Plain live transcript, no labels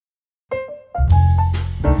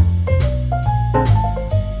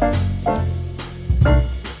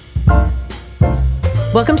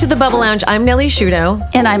Welcome to the Bubble Lounge. I'm Nellie Shudo.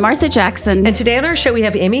 And I'm Martha Jackson. And today on our show, we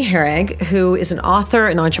have Amy Herrig, who is an author,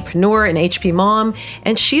 an entrepreneur, an HP mom,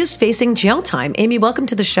 and she is facing jail time. Amy, welcome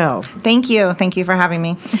to the show. Thank you. Thank you for having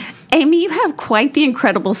me. Amy, you have quite the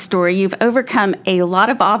incredible story. You've overcome a lot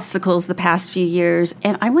of obstacles the past few years,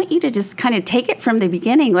 and I want you to just kind of take it from the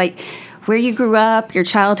beginning, like where you grew up, your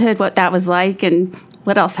childhood, what that was like, and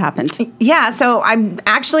what else happened? Yeah, so I'm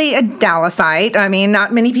actually a Dallasite. I mean,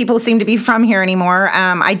 not many people seem to be from here anymore.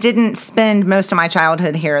 I didn't spend most of my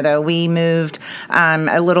childhood here, though. We moved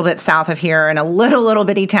a little bit south of here in a little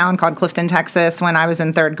bitty town called Clifton, Texas, when I was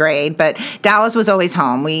in third grade. But Dallas was always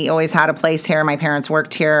home. We always had a place here. My parents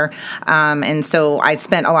worked here. And so I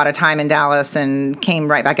spent a lot of time in Dallas and came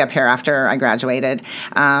right back up here after I graduated.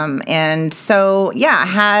 And so, yeah,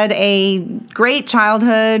 had a great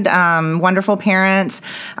childhood, wonderful parents.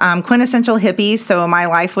 Quintessential hippies, so my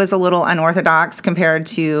life was a little unorthodox compared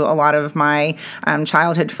to a lot of my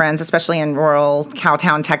childhood friends, especially in rural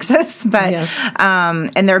Cowtown, Texas. But yes.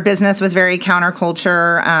 And their business was very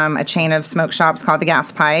counterculture, a chain of smoke shops called the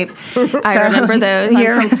Gas Pipe. I remember those.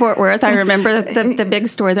 I'm from Fort Worth. I remember the big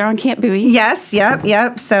store there on Camp Bowie. Yes,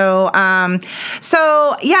 yep. So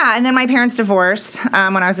yeah, and then my parents divorced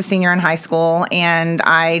when I was a senior in high school, and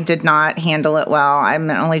I did not handle it well. I'm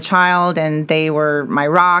an only child, and they were my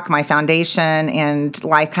rock, my foundation, and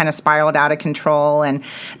life kind of spiraled out of control. And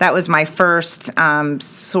that was my first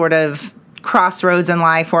sort of crossroads in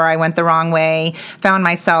life where I went the wrong way, found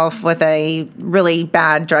myself with a really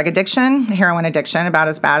bad drug addiction, heroin addiction, about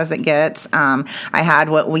as bad as it gets. I had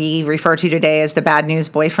what we refer to today as the bad news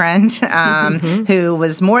boyfriend, who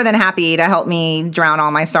was more than happy to help me drown all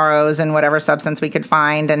my sorrows in whatever substance we could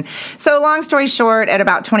find. And so long story short, at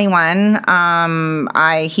about 21,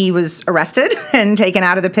 he was arrested and taken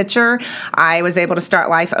out of the picture. I was able to start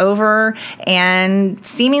life over and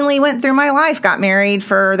seemingly went through my life, got married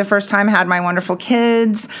for the first time, had my wonderful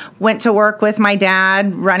kids, went to work with my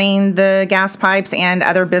dad running the gas pipes and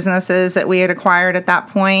other businesses that we had acquired at that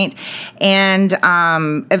point, and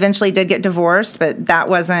eventually did get divorced, but that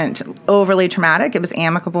wasn't overly traumatic. It was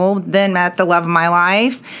amicable. Then met the love of my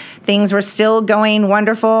life. Things were still going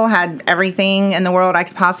wonderful, had everything in the world I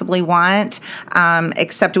could possibly want,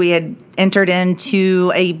 except we had entered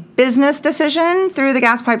into a business decision through the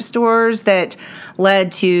gas pipe stores that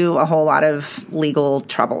led to a whole lot of legal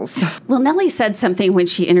troubles. Well, Nellie said something when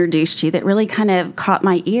she introduced you that really kind of caught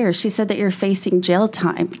my ear. She said that you're facing jail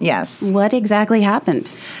time. Yes. What exactly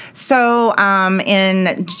happened? So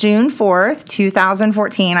in June 4th,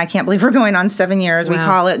 2014, I can't believe we're going on 7 years. Wow. We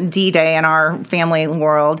call it D-Day in our family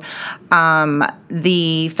world.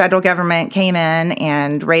 The federal government came in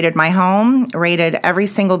and raided my home, raided every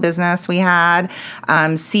single business we had,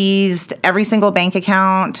 seized every single bank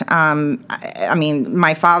account. I mean,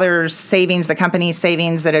 my father's savings, the company's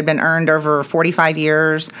savings that had been earned over 45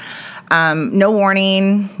 years. No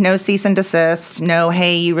warning, no cease and desist, no,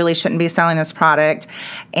 hey, you really shouldn't be selling this product.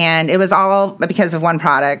 And it was all because of one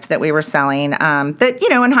product that we were selling that,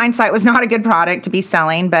 in hindsight was not a good product to be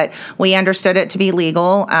selling, but we understood it to be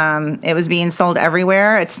legal. It was being sold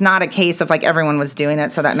everywhere. It's not a case of like everyone was doing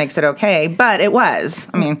it, so that makes it okay, but it was.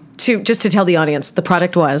 I mean, just to tell the audience, the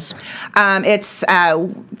product was? It's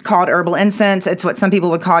called herbal incense. It's what some people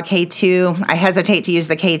would call K2. I hesitate to use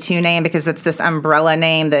the K2 name because it's this umbrella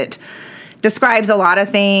name that describes a lot of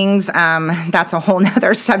things. That's a whole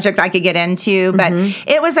nother subject I could get into. But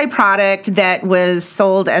it was a product that was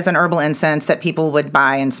sold as an herbal incense that people would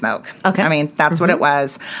buy and smoke. Okay. I mean, that's what it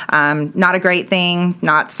was. Not a great thing,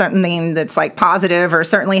 not something that's like positive or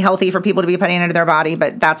certainly healthy for people to be putting into their body,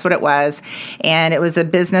 but that's what it was. And it was a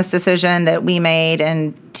business decision that we made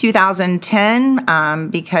in 2010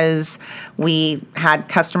 because we had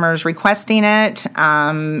customers requesting it.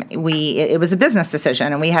 It was a business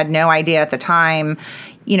decision, and we had no idea at the time,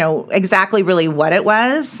 exactly really what it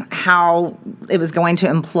was, how it was going to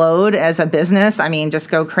implode as a business. I mean, just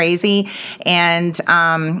go crazy. And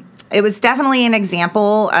it was definitely an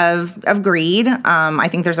example of greed. I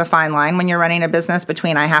think there's a fine line when you're running a business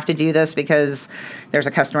between I have to do this because there's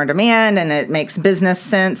a customer demand and it makes business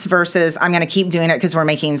sense versus I'm going to keep doing it because we're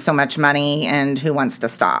making so much money and who wants to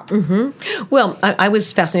stop. Mm-hmm. Well, I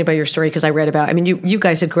was fascinated by your story because I read about, you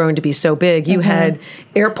guys had grown to be so big. You had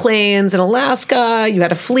airplanes in Alaska. You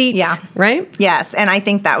had a fleet, right? Yes. And I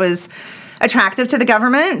think that was attractive to the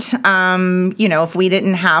government. If we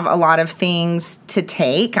didn't have a lot of things to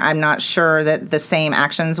take, I'm not sure that the same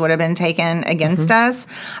actions would have been taken against us,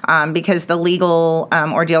 because the legal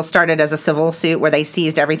ordeal started as a civil suit where they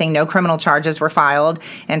seized everything. No criminal charges were filed.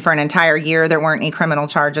 And for an entire year, there weren't any criminal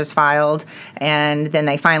charges filed. And then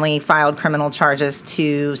they finally filed criminal charges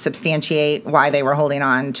to substantiate why they were holding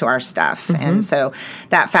on to our stuff. And so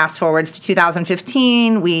that fast forwards to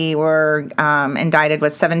 2015. We were indicted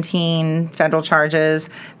with 17 federal charges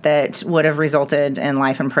that would have resulted in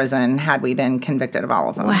life in prison had we been convicted of all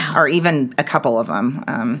of them. Wow. Or even a couple of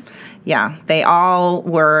them. They all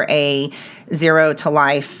were a 0 to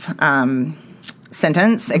life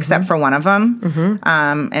sentence, except for one of them.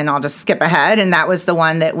 And I'll just skip ahead. And that was the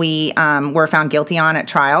one that we were found guilty on at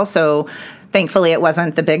trial. So thankfully, it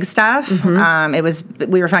wasn't the big stuff.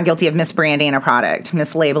 We were found guilty of misbranding a product,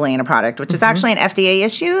 mislabeling a product, which is actually an FDA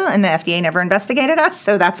issue, and the FDA never investigated us.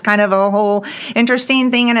 So that's kind of a whole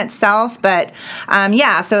interesting thing in itself. But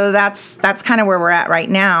so that's kind of where we're at right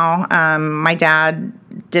now. My dad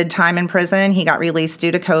did time in prison. He got released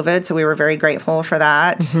due to COVID, so we were very grateful for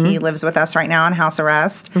that. He lives with us right now on house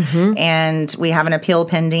arrest, and we have an appeal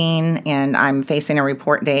pending, and I'm facing a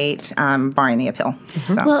report date barring the appeal.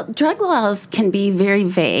 So. Well, drug laws can be very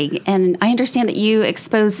vague, and I understand that you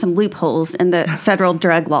exposed some loopholes in the federal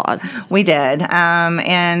drug laws. We did,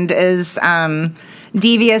 and as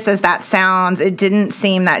devious as that sounds, it didn't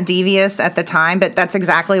seem that devious at the time, but that's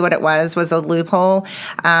exactly what it was a loophole.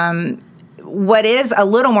 What is a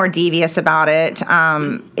little more devious about it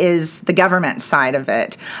is the government side of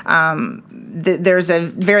it. There's a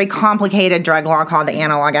very complicated drug law called the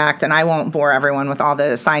Analog Act, and I won't bore everyone with all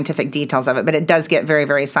the scientific details of it, but it does get very,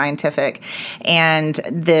 very scientific. And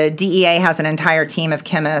the DEA has an entire team of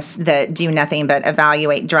chemists that do nothing but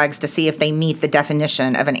evaluate drugs to see if they meet the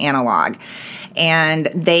definition of an analog. And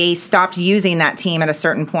they stopped using that team at a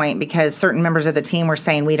certain point because certain members of the team were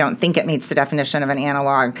saying, we don't think it meets the definition of an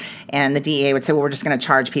analog. And the DEA would say, well, we're just going to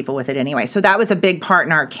charge people with it anyway. So that was a big part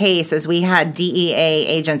in our case, is we had DEA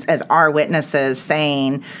agents as our witnesses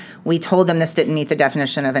saying, we told them this didn't meet the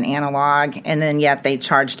definition of an analog, and then yet they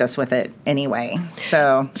charged us with it anyway.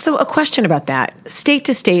 So a question about that. State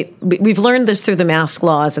to state, we've learned this through the mask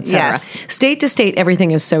laws, et cetera. Yes. State to state,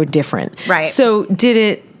 everything is so different. Right. So did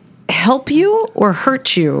it help you or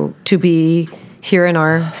hurt you to be here in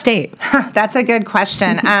our state? That's a good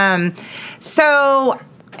question. So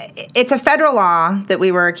it's a federal law that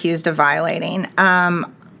we were accused of violating.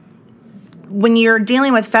 When you're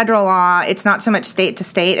dealing with federal law, it's not so much state to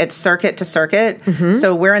state, it's circuit to circuit.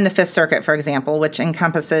 So we're in the Fifth Circuit, for example, which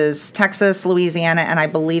encompasses Texas, Louisiana, and I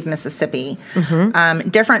believe Mississippi.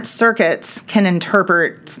 Different circuits can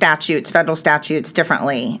interpret statutes, federal statutes,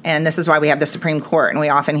 differently. And this is why we have the Supreme Court. And we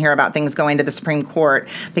often hear about things going to the Supreme Court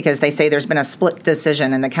because they say there's been a split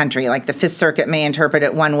decision in the country. Like the Fifth Circuit may interpret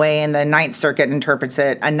it one way and the Ninth Circuit interprets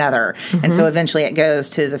it another. And so eventually it goes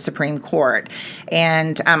to the Supreme Court.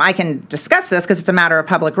 And I can discuss this because it's a matter of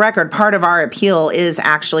public record. Part of our appeal is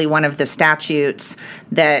actually one of the statutes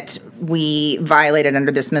that we violated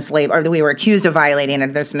under this mislabel, or that we were accused of violating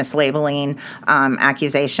under this mislabeling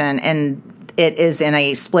accusation. And it is in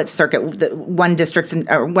a split circuit.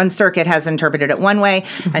 One circuit has interpreted it one way,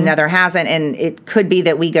 another hasn't, and it could be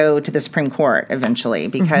that we go to the Supreme Court eventually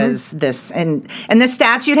because this and this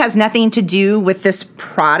statute has nothing to do with this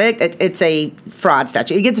product. It's a fraud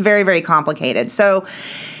statute. It gets very, very complicated. So,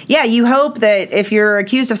 yeah, you hope that if you're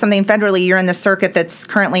accused of something federally, you're in the circuit that's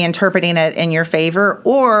currently interpreting it in your favor,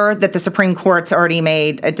 or that the Supreme Court's already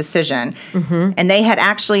made a decision. And they had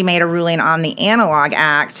actually made a ruling on the Analog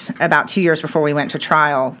Act about 2 years before we went to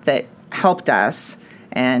trial that helped us.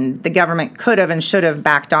 And the government could have and should have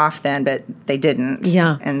backed off then, but they didn't.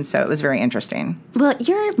 Yeah. And so it was very interesting. Well,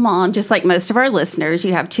 you're a mom, just like most of our listeners.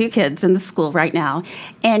 You have 2 kids in the school right now.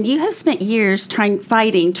 And you have spent years trying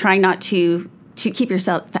not to keep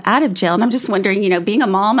yourself out of jail. And I'm just wondering, being a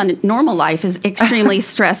mom on a normal life is extremely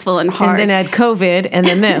stressful and hard. And then add COVID and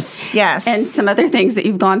then this. Yes. And some other things that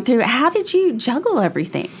you've gone through. How did you juggle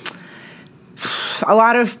everything? A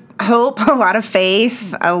lot of hope, a lot of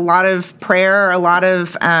faith, a lot of prayer, a lot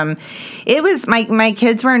of, it was, my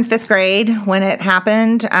kids were in 5th grade when it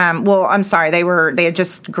happened. Well, I'm sorry, they had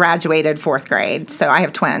just graduated 4th grade. So I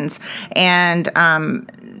have twins, and,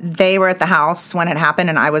 they were at the house when it happened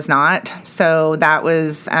and I was not. So that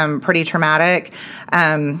was, pretty traumatic.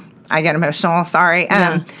 I get emotional, sorry.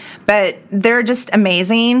 But they're just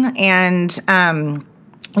amazing. And,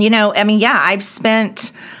 I've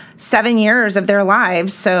spent 7 years of their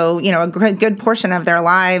lives. So, a good portion of their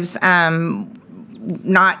lives,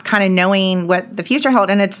 not kind of knowing what the future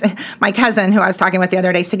held. And it's my cousin who I was talking with the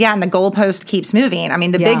other day said, yeah, and the goalpost keeps moving. I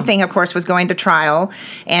mean, the big thing, of course, was going to trial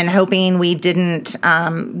and hoping we didn't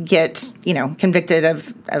get, convicted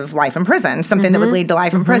of life in prison, something that would lead to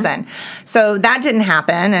life in prison. So that didn't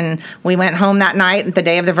happen. And we went home that night, the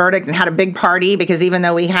day of the verdict, and had a big party because even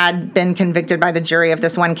though we had been convicted by the jury of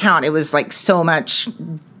this one count, it was like so much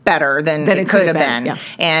better than it could have been. Yeah.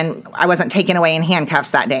 And I wasn't taken away in handcuffs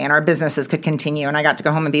that day, and our businesses could continue, and I got to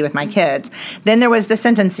go home and be with my kids. Then there was the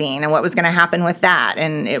sentencing and what was going to happen with that.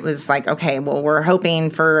 And it was like, okay, well, we're hoping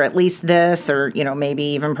for at least this or, maybe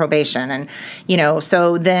even probation. And,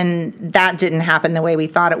 so then that didn't happen the way we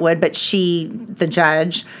thought it would. But the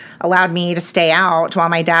judge, allowed me to stay out while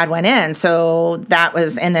my dad went in. So that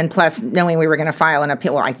was, and then plus knowing we were going to file an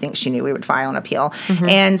appeal. Well, I think she knew we would file an appeal.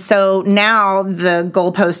 And so now the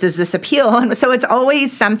goalpost is this appeal. And so it's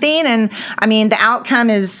always something. And I mean, the outcome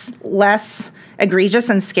is less egregious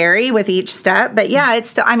and scary with each step. But yeah, it's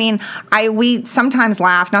still, we sometimes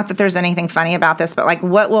laugh, not that there's anything funny about this, but like,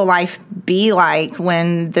 what will life be like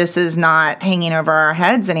when this is not hanging over our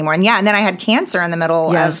heads anymore? And then I had cancer in the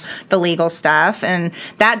middle of the legal stuff, and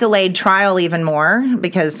that delayed trial even more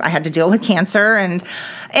because I had to deal with cancer. And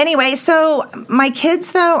anyway, so my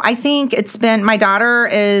kids, though, I think my daughter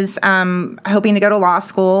is hoping to go to law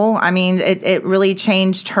school. I mean, it really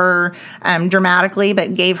changed her dramatically,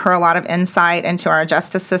 but gave her a lot of insight into our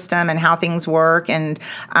justice system and how things work, and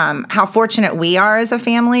how fortunate we are as a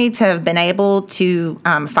family to have been able to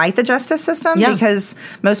fight the justice system because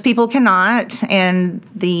most people cannot, and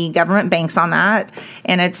the government banks on that.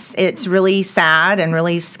 And it's really sad and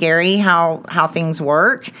really scary how things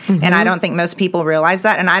work. And I don't think most people realize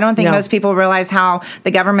that. And I don't think most people realize how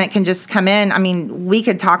the government can just come in. I mean, we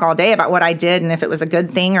could talk all day about what I did and if it was a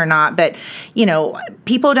good thing or not, but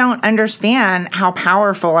people don't understand how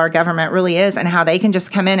powerful our government really is and how they can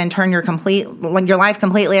just come in and turn your life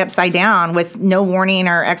completely upside down with no warning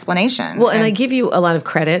or explanation. Well, and I give you a lot of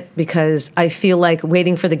credit because I feel like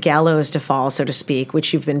waiting for the gallows to fall, so to speak,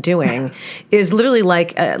 which you've been doing, is literally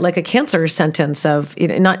like a cancer sentence of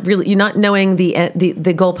not knowing the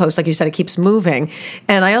goalpost. Like you said, it keeps moving.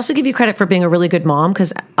 And I also give you credit for being a really good mom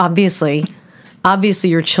because obviously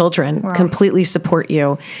your children completely support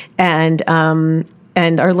you and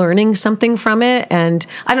are learning something from it. And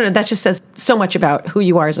I don't know, that just says so much about who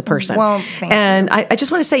you are as a person. Well, thank you. I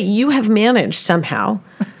just want to say you have managed somehow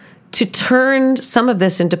to turn some of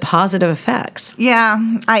this into positive effects. Yeah,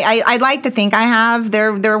 I'd like to think I have.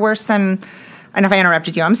 There were some, and if I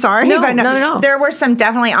interrupted you, I'm sorry. No. There were some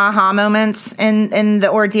definitely aha moments in the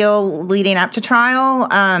ordeal leading up to trial.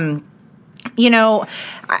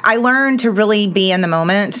 I learned to really be in the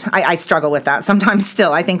moment. I struggle with that sometimes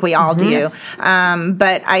still. I think we all do. Yes.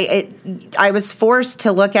 But I was forced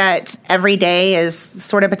to look at every day as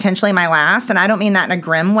sort of potentially my last. And I don't mean that in a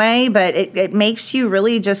grim way, but it makes you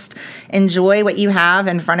really just enjoy what you have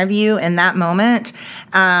in front of you in that moment.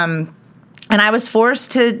 And I was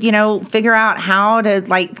forced to, figure out how to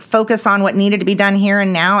focus on what needed to be done here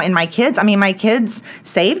and now. And my kids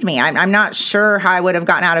saved me. I'm not sure how I would have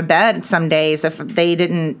gotten out of bed some days if they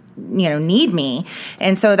didn't, need me.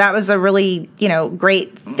 And so that was a really,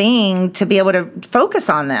 great thing to be able to focus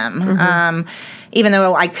on them. Even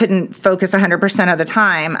though I couldn't focus 100% of the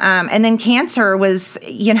time. And then cancer was,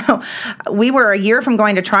 we were a year from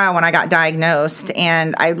going to trial when I got diagnosed.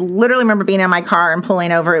 And I literally remember being in my car and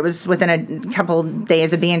pulling over. It was within a couple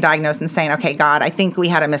days of being diagnosed and saying, okay, God, I think we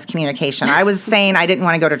had a miscommunication. I was saying I didn't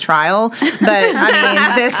want to go to trial,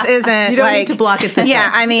 but this isn't you don't need to block it this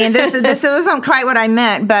way. This wasn't quite what I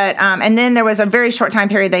meant. But, and then there was a very short time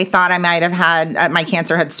period they thought I might have had, my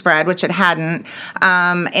cancer had spread, which it hadn't.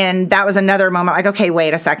 And that was another moment. Okay,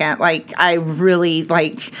 wait a second. I really,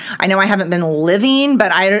 I know I haven't been living,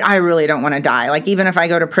 but I really don't want to die. Even if I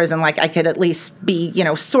go to prison, I could at least be,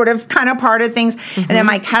 sort of kind of part of things. And then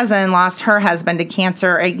my cousin lost her husband to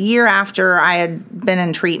cancer a year after I had been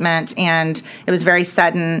in treatment, and it was very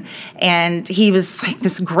sudden. And he was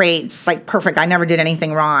this great, perfect. I never did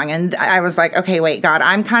anything wrong. And I was like, okay, wait, God,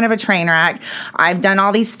 I'm kind of a train wreck. I've done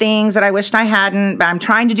all these things that I wished I hadn't, but I'm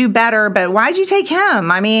trying to do better. But why'd you take him?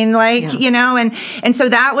 And so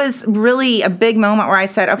that was really a big moment where I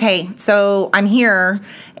said, okay, so I'm here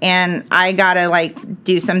and I got to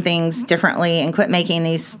do some things differently and quit making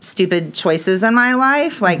these stupid choices in my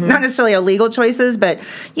life. Not necessarily illegal choices, but,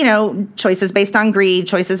 choices based on greed,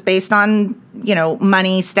 choices based on,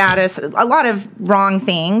 money, status, a lot of wrong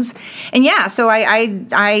things. And so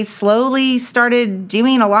I slowly started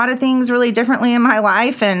doing a lot of things really differently in my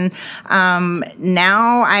life. And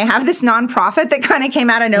now I have this nonprofit that kind of came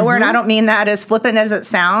out of nowhere. And I don't mean that as flippant as it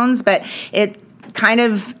sounds, but kind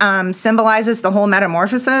of symbolizes the whole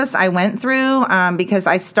metamorphosis I went through because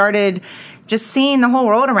I started just seeing the whole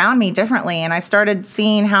world around me differently. And I started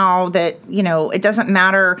seeing how that, it doesn't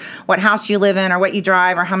matter what house you live in or what you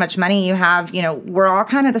drive or how much money you have, we're all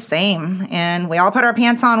kind of the same. And we all put our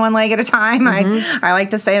pants on one leg at a time. I like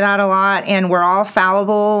to say that a lot. And we're all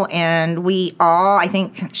fallible. And I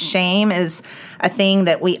think shame is a thing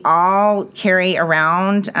that we all carry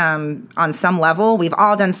around on some level. We've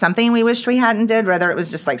all done something we wished we hadn't did, whether it was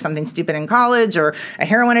just like something stupid in college or a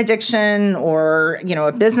heroin addiction or,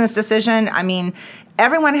 a business decision. I mean,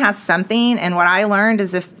 everyone has something. And what I learned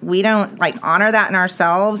is if we don't honor that in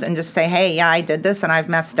ourselves and just say, hey, yeah, I did this and I've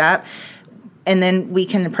messed up. And then we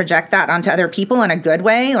can project that onto other people in a good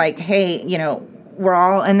way. Like, hey, we're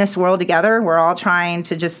all in this world together. We're all trying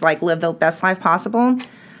to just live the best life possible.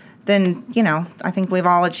 Then, I think we've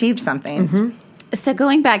all achieved something. Mm-hmm. So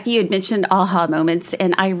going back, you had mentioned aha moments,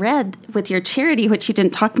 and I read with your charity, which you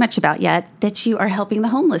didn't talk much about yet, that you are helping the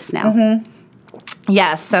homeless now. Mm-hmm.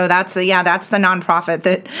 Yes, so that's the nonprofit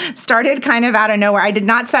that started kind of out of nowhere. I did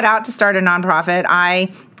not set out to start a nonprofit.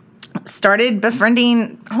 I started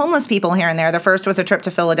befriending homeless people here and there. The first was a trip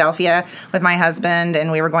to Philadelphia with my husband,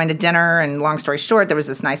 and we were going to dinner, and long story short, there was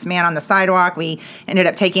this nice man on the sidewalk. We ended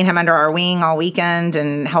up taking him under our wing all weekend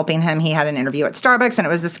and helping him. He had an interview at Starbucks, and it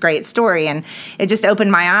was this great story, and it just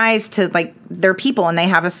opened my eyes to, they're people, and they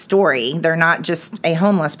have a story. They're not just a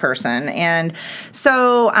homeless person. And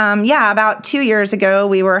so, about 2 years ago,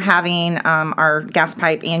 we were having our gas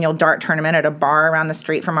pipe annual dart tournament at a bar around the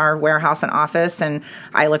street from our warehouse and office, and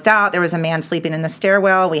I looked out. There was a man sleeping in the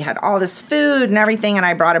stairwell. We had all this food and everything, and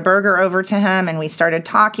I brought a burger over to him, and we started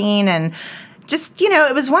talking, and just,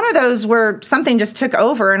 it was one of those where something just took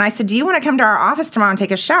over, and I said, do you want to come to our office tomorrow and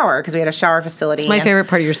take a shower? Because we had a shower facility. It's my favorite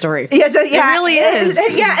part of your story. Yeah, it really is.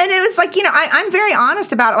 Yeah, and it was I'm very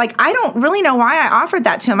honest about it. I don't really know why I offered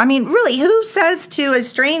that to him. I mean, really, who says to a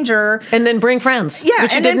stranger... And then bring friends. Yeah,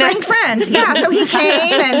 and then bring friends. Yeah, so he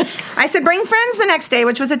came, and I said, bring friends the next day,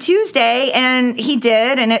 which was a Tuesday, and he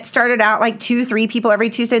did, and it started out 2-3 people every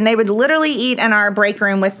Tuesday, and they would literally eat in our break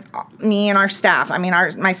room with me and our staff. I mean,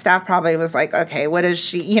 my staff probably was okay, what is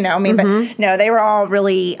she, but no, they were all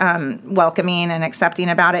really welcoming and accepting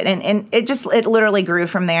about it. And it literally grew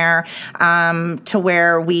from there to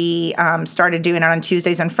where we started doing it on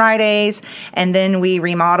Tuesdays and Fridays. And then we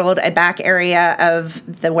remodeled a back area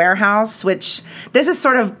of the warehouse, which this is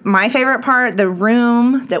sort of my favorite part. The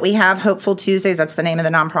room that we have, Hopeful Tuesdays, that's the name of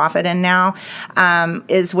the nonprofit in now,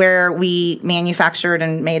 is where we manufactured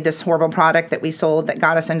and made this horrible product that we sold that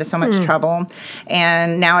got us into so much trouble.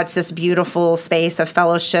 And now it's this beautiful space of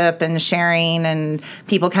fellowship and sharing and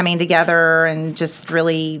people coming together and just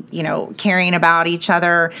really, caring about each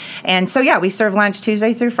other. And so, we serve lunch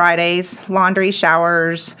Tuesday through Fridays, laundry,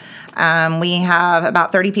 showers. We have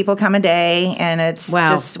about 30 people come a day, and it's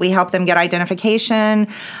just, we help them get identification.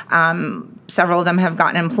 Several of them have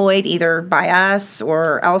gotten employed either by us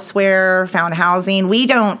or elsewhere, found housing. We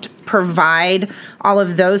don't provide all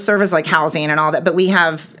of those services like housing and all that, but we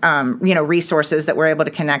have, resources that we're able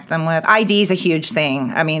to connect them with. ID is a huge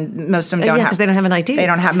thing. I mean, most of them don't have. Because they don't have an ID.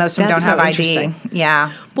 Most of them don't have ID.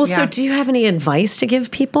 Yeah. Well, so do you have any advice to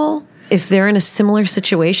give people if they're in a similar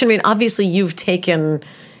situation? I mean, obviously you've taken...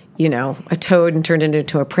 a toad and turned it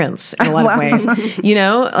into a prince in a lot of ways.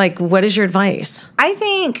 What is your advice? I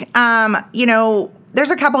think, there's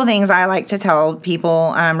a couple of things I like to tell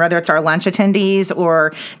people, whether it's our lunch attendees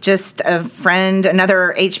or just a friend,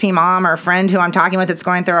 another HP mom or a friend who I'm talking with that's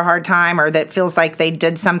going through a hard time or that feels like they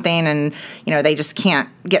did something and, they just can't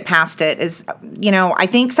get past it is, I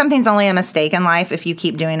think something's only a mistake in life if you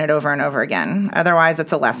keep doing it over and over again. Otherwise,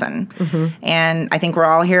 it's a lesson. Mm-hmm. And I think we're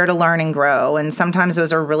all here to learn and grow. And sometimes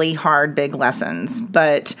those are really hard, big lessons.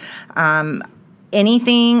 But,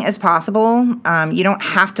 anything is possible. You don't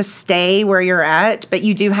have to stay where you're at, but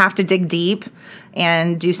you do have to dig deep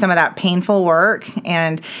and do some of that painful work.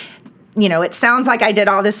 And, it sounds like I did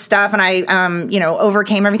all this stuff and I,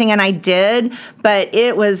 overcame everything, and I did, but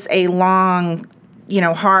it was a long,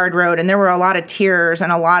 hard road. And there were a lot of tears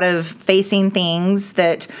and a lot of facing things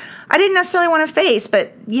that I didn't necessarily want to face,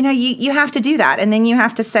 but, you have to do that. And then you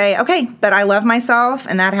have to say, okay, but I love myself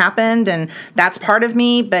and that happened and that's part of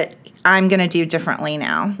me, but I'm going to do differently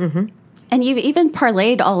now. Mm-hmm. And you've even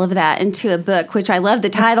parlayed all of that into a book, which I love the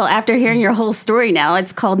title after hearing your whole story now.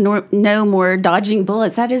 It's called No More Dodging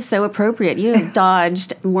Bullets. That is so appropriate. You have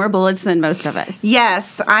dodged more bullets than most of us.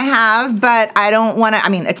 Yes, I have, but I don't want to,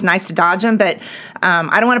 it's nice to dodge them, but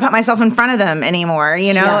I don't want to put myself in front of them anymore,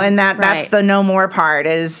 and that's the no more part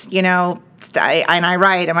is, I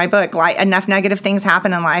write in my book, enough negative things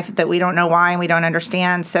happen in life that we don't know why and we don't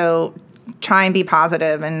understand. So try and be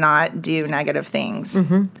positive and not do negative things.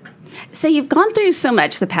 So you've gone through so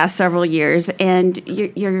much the past several years, and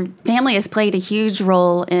your family has played a huge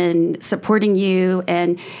role in supporting you,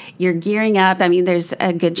 and you're gearing up. I mean, there's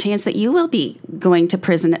a good chance that you will be going to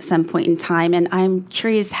prison at some point in time, and I'm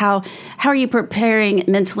curious, how are you preparing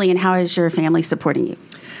mentally, and how is your family supporting you?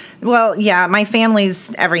 Well, yeah, my family's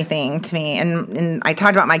everything to me. And I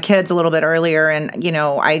talked about my kids a little bit earlier, and, you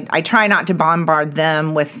know, I try not to bombard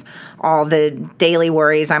them with all the daily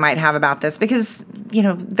worries I might have about this because, you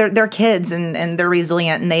know, they're kids and they're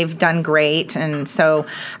resilient and they've done great. And so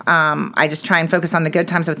I just try and focus on the good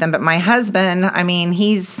times with them. But my husband, I mean,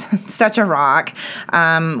 he's such a rock.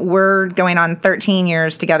 We're going on 13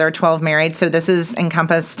 years together, 12 married. So this has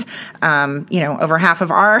encompassed, you know, over half of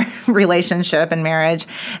our relationship and marriage.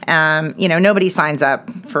 You know, nobody signs up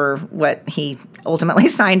for what he ultimately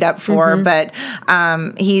signed up for, but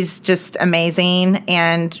he's just amazing.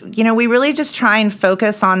 And, you know, we really just try and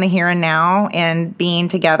focus on the here and now and being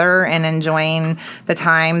together and enjoying the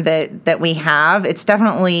time that we have. It's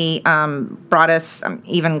definitely brought us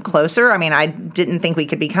even closer. I mean, I didn't think we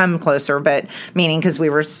could become closer, but meaning because we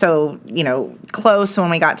were so, you know, close when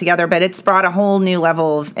we got together, but it's brought a whole new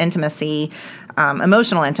level of intimacy,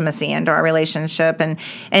 emotional intimacy into our relationship. And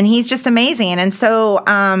he's just amazing. And so,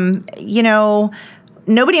 you know,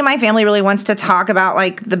 nobody in my family really wants to talk about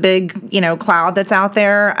like the big, you know, cloud that's out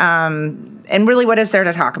there. And really, what is there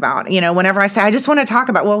to talk about? You know, whenever I say, I just want to talk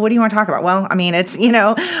about, well, what do you want to talk about? Well, I mean, it's, you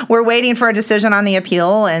know, we're waiting for a decision on the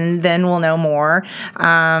appeal and then we'll know more.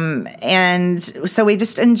 And so we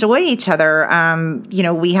just enjoy each other. You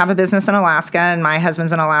know, we have a business in Alaska and my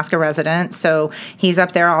husband's an Alaska resident. So he's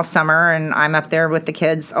up there all summer and I'm up there with the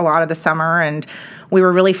kids a lot of the summer. And we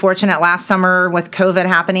were really fortunate last summer with COVID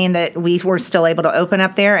happening that we were still able to open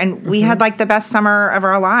up there. And we had like the best summer of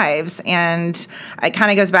our lives. And it kind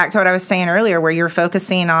of goes back to what I was saying earlier, where you're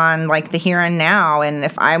focusing on like the here and now. And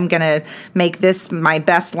if I'm going to make this my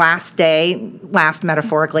best last day, last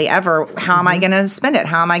metaphorically ever, how am I going to spend it?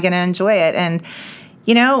 How am I going to enjoy it? And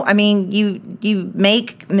you know, I mean, you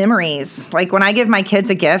make memories. Like when I give my kids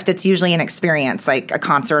a gift, it's usually an experience, like a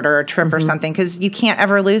concert or a trip or something, because you can't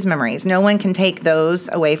ever lose memories. No one can take those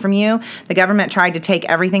away from you. The government tried to take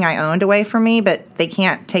everything I owned away from me, but they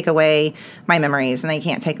can't take away my memories and they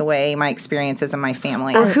can't take away my experiences and my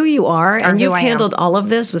family. Or who you are, and you've handled all of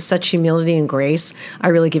this with such humility and grace. I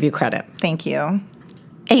really give you credit. Thank you.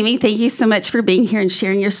 Amy, thank you so much for being here and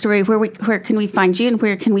sharing your story. Where can we find you and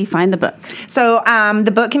where can we find the book? So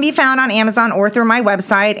the book can be found on Amazon or through my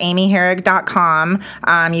website, amyherrig.com.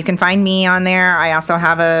 You can find me on there. I also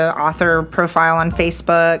have an author profile on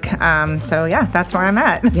Facebook. So, yeah, that's where I'm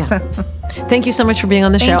at. Yeah. So. Thank you so much for being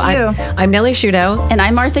on the show. Thank you. I'm Nellie Shudo. And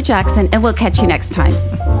I'm Martha Jackson, and we'll catch you next time.